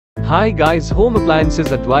Hi guys, Home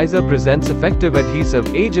Appliances Advisor presents effective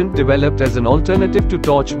adhesive agent developed as an alternative to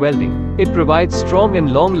torch welding. It provides strong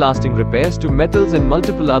and long-lasting repairs to metals and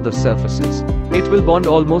multiple other surfaces. It will bond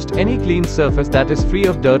almost any clean surface that is free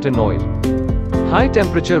of dirt and oil. High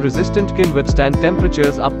temperature resistant can withstand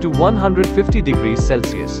temperatures up to 150 degrees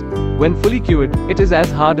Celsius. When fully cured, it is as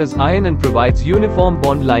hard as iron and provides uniform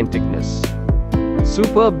bond line thickness.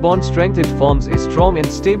 Superb bond strength. It forms a strong and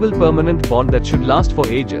stable permanent bond that should last for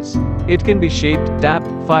ages. It can be shaped, tapped,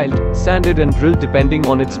 filed, sanded and drilled depending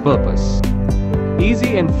on its purpose.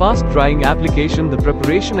 Easy and fast drying application. The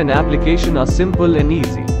preparation and application are simple and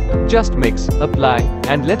easy. Just mix, apply,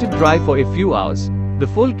 and let it dry for a few hours. The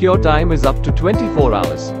full cure time is up to 24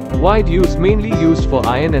 hours. Wide use. Mainly used for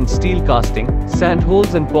iron and steel casting, sand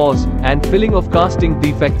holes and pores, and filling of casting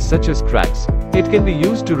defects such as cracks. It can be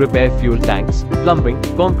used to repair fuel tanks, plumbing,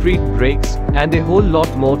 concrete breaks, and a whole lot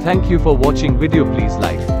more. Thank you for watching video. Please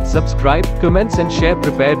like, subscribe, comments and share.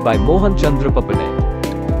 Prepared by Mohan Chandra Papane.